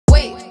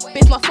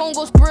my phone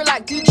goes blur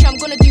like Gucci, I'm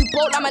gonna do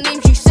both like my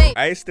name's Usain.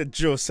 I used to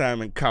drill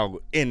Simon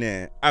Cowell in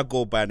there. I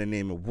go by the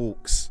name of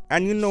Walkz.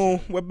 And you know,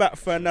 we're back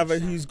for another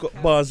Who's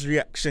Got Bars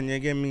reaction, you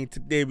get me?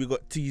 Today we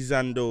got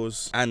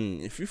TeeZandos.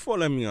 And if you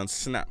follow me on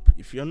Snap,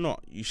 if you're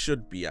not, you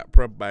should be at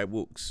Prod by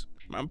Walkz.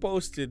 Man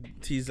posted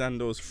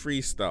TeeZandos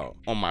freestyle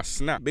on my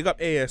Snap. Big up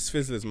AS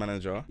Fizzler's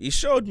manager. He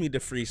showed me the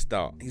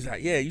freestyle. He's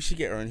like, yeah, you should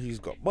get her on Who's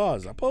Got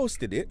Bars. I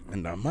posted it,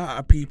 and the amount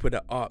of people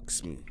that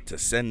asked me to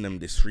send them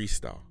this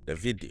freestyle, the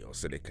video,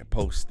 so they can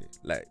post it,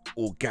 like,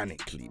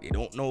 organically. They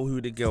don't know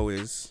who the girl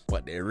is,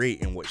 but they're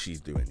rating what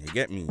she's doing, you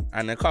get me?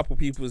 And a couple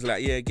people was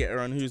like, yeah, get her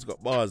on Who's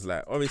Got Bars.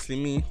 Like, obviously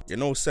me, you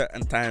know,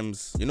 certain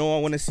times, you know,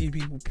 I want to see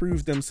people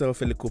prove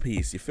themselves a little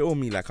piece, you feel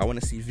me? Like, I want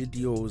to see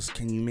videos,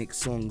 can you make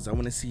songs? I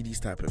want to see these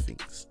type of things.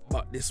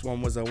 But this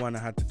one was the one I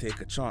had to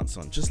take a chance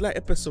on. Just like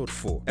episode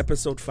 4.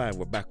 Episode 5,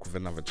 we're back with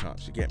another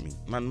chance, you get me?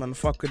 Man,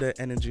 fuck with the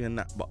energy and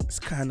that, but it's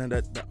kind of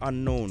the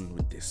unknown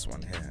with this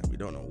one here. We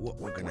don't know what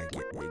we're gonna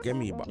get, you get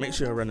me? But make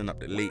sure you're running up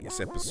the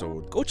latest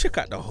episode. Go check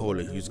out the whole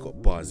of Who's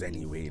Got Bars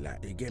anyway,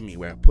 like, you get me?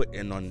 We're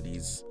putting on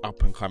these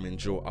up and coming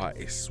drill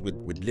artists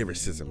with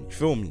lyricism, you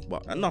feel me?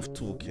 But enough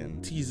talking.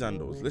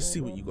 TeeZandos, let's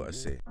see what you gotta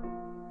say.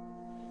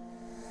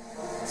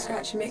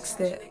 Scratch mixed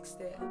it.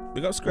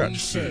 Big up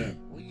Scratch.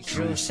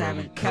 Drill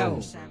Simon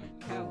Cowell.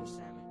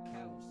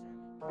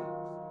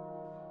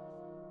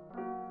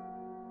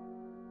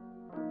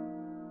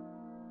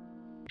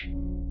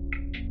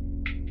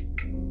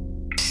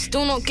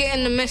 Still not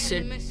getting the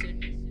message.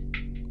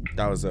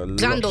 That was a lot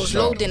Zandos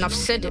sharp. loading, I've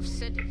said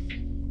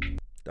it.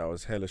 That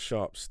was hella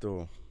sharp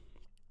still.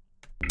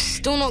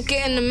 Still not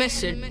getting the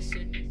message.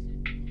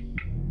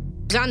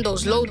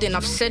 Zandos loading,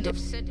 I've said it.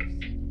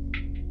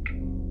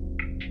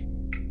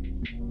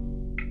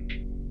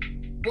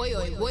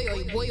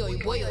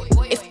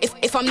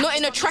 If I'm not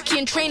in a trackie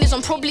and trainers,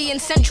 I'm probably in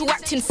central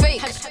acting fake.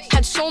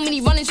 Had so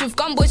many run-ins with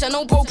gun boys, I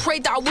know bro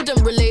prayed that I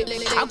wouldn't relate.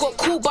 I got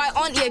called by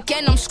auntie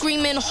again, I'm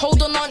screaming,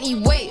 hold on auntie,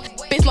 wait.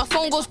 But if my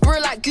phone goes blur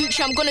like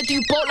Gucci, I'm gonna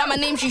do both like my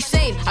name's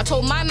Usain. I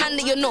told my man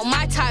that you're not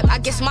my type, I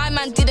guess my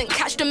man didn't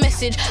catch the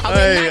message.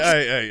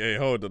 Hey,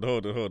 hold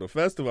on.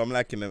 First of all, I'm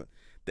liking the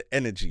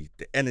energy.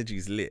 The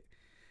energy's lit.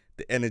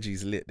 The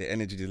energy's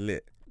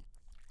lit.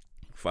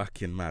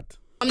 Fucking mad.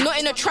 I'm not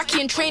in a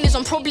trackie and trainers,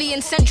 I'm probably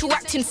in central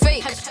acting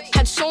fake.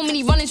 Had so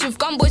many run-ins with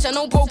gun boys, I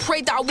know bro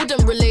prayed that I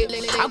wouldn't relate.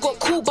 I got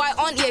called by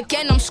auntie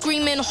again, I'm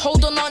screaming,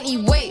 hold on auntie,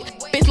 wait.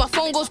 But if my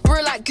phone goes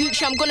blur like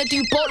Gucci, I'm gonna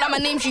do both like my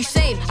name's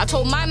Usain. I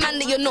told my man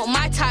that you're not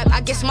my type,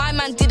 I guess my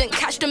man didn't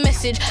catch the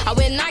message. I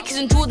wear Nikes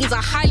and Jordans, I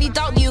highly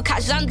doubt that you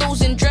catch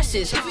Zandos in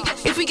dresses.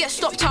 If we get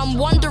stopped, I'm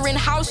wondering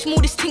how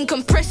small this thing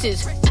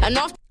compresses. And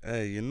after—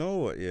 Hey, you know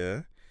what,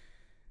 yeah?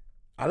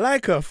 I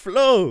like her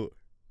flow.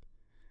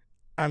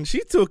 And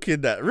she took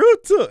it that real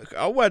talk.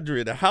 I'm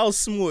wondering how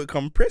small it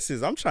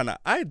compresses. I'm trying to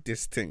hide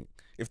this thing.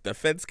 If the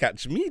feds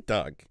catch me,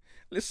 dog.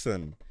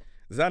 Listen,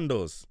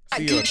 Zandos.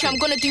 Gucci, I'm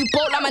gonna do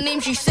both like my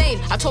name's Usain.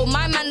 I told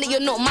my man that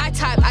you're not my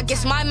type, I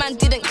guess my man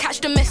didn't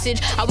catch the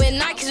message. I wear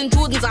Nikes and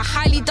Jordans, I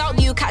highly doubt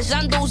that you catch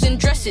Zandos in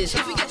dresses.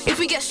 If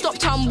we get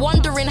stopped, I'm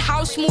wondering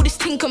how small this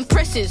thing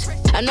compresses.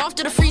 And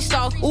after the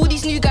freestyle, all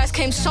these new guys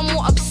came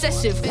somewhat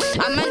obsessive.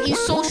 I'm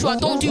anti-social, I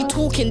don't do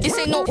talking, this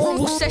ain't no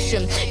oral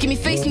session. Give me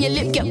face in your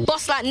lip, get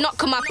bust like nut,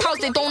 cause my pals,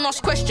 they don't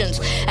ask questions.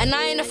 And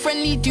I ain't a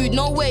friendly dude,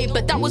 no way,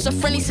 but that was a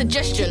friendly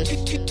suggestion.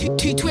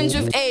 Two twins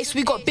with ace,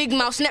 we got big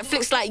mouths,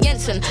 Netflix like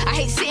Jensen. I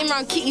hate sitting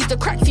around kitties, the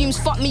crack fumes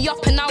fuck me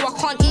up and now I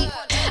can't eat.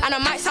 And I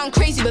might sound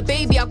crazy, but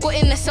baby, I got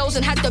in the cells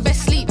and had the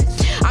best sleep.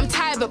 I'm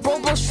tired, but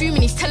bro's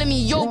fuming, he's telling me,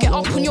 yo, get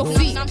up on your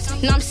feet.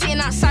 Now I'm sitting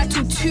outside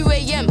till 2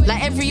 AM,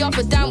 like every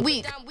other damn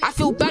week. I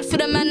feel bad for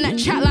the man that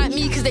chat like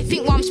me, cause they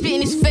think what I'm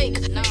spitting is fake.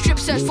 Strip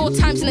search 4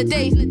 times in a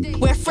day,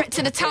 we're a threat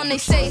to the town, they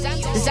say.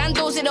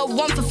 Zandos in a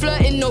one for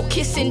flirting, no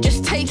kissing,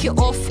 just take it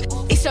off.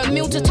 It's a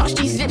meal to touch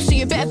these lips, so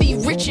you better be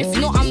rich, if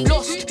not, I'm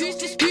lost.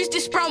 Who's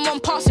this brown one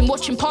passing,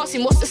 watching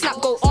passing, what's the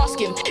snap, go ask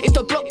him. If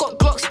the block got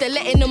Glocks, they're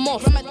letting them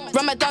off.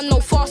 Ramadan, no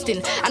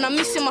fasting, and I'm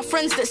missing my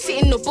friends that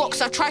sit in the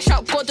box. I try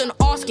shout God and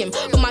ask him,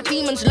 but my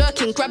demons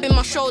lurking, grabbing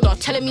my shoulder,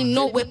 telling me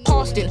no, we're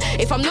past it.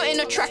 If I'm not in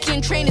a trackie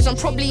and trainers, I'm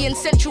probably in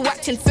central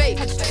acting fake.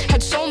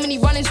 Had so many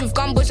run-ins with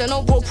gun boys, I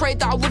know bro prayed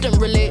that I wouldn't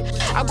relate.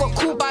 I got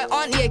called by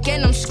auntie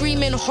again, I'm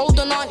screaming, hold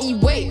on auntie,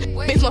 wait.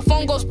 But if my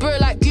phone goes blur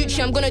like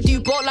Gucci, I'm gonna do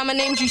both like my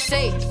name's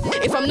Usain.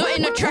 If I'm not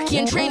in a trackie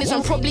and trainers,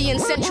 I'm probably in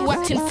central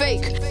acting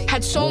fake.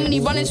 Had so many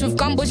run-ins with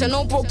gun boys, I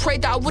know bro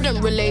prayed that I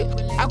wouldn't relate.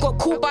 I got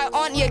called by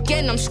auntie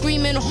again, I'm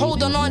screaming,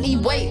 hold on auntie,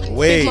 wait.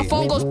 If my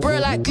phone goes blur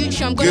like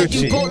Gucci, I'm gonna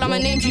do both like my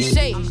name's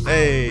Usain.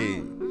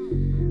 Hey,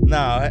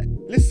 now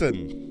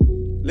listen.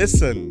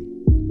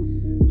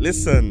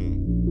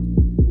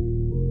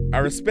 I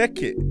respect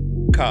it,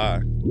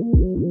 car.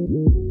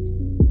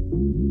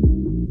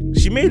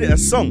 She made it a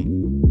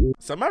song,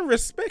 so man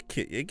respect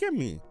it. You get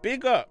me?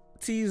 Big up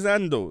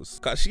TeeZandos,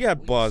 cause she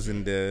had bars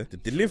in there. The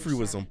delivery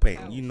was on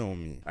point. You know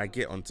me. I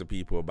get onto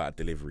people about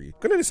delivery.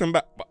 Gonna listen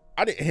back, but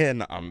I didn't hear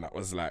nothing that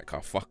was like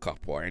a fuck up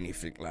or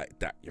anything like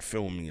that. You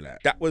feel me?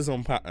 Like that was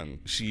on pattern.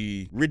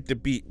 She read the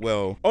beat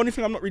well. Only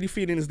thing I'm not really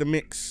feeling is the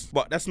mix,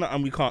 but that's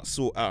nothing we can't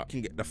sort out.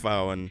 Can get the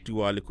file and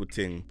do our little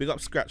thing. Big up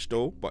Scratch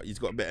though, but he's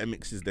got better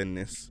mixes than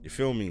this. You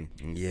feel me?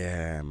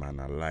 Yeah, man,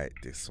 I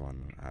like this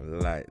one. I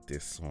like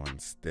this one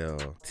still.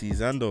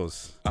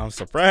 TeeZandos. I'm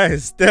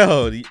surprised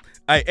still.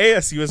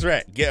 AS, you was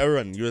right. Get a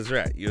run. You was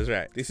right. You was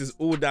right. This is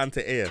all down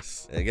to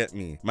AS. You get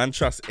me? Man,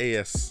 trust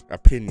AS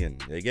opinion.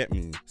 You get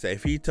me? So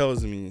if he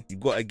tells me you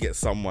gotta get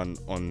someone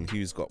on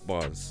who's got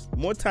bars,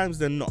 more times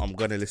than not, I'm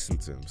gonna listen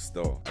to him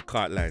still. I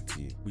can't lie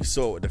to you. We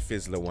saw what the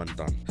Fizzler one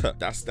done.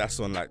 That's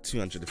on like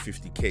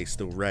 250k,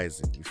 still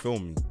rising. You feel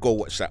me? Go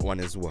watch that one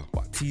as well.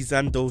 But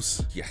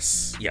TeeZandos,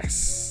 yes,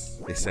 yes.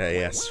 It's a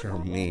yes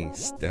from me,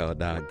 still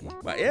doggy.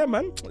 But yeah,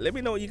 man, let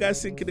me know what you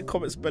guys think in the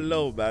comments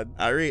below, man.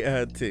 I rate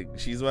her thing.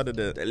 She's one of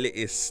the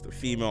latest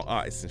female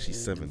artists and she's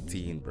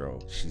 17, bro.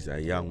 She's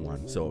a young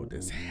one, so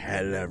there's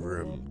hella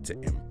room to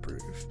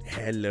improve.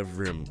 Hella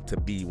room to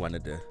be one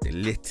of the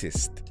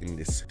latest in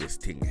this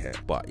thing here.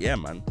 But yeah,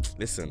 man,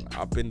 listen,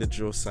 I've been the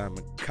Joe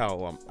Simon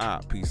Cow. I'm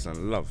out. Peace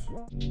and love.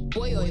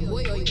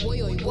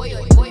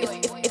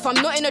 If I'm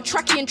not in a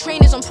trackie and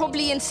trainers, I'm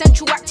probably in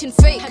central acting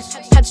fake.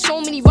 Had so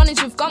many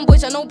run-ins with gun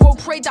boys, I know bro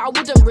prayed that I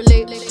wouldn't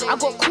relate. I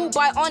got called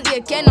by auntie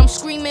again, I'm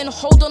screaming,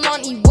 hold on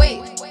auntie,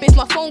 wait. If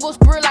my phone goes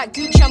blur like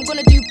Gucci, I'm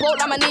gonna do bolt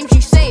like my name's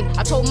Usain.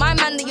 I told my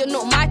man that you're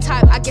not my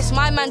type, I guess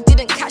my man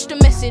didn't catch the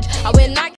message. I wear Nike.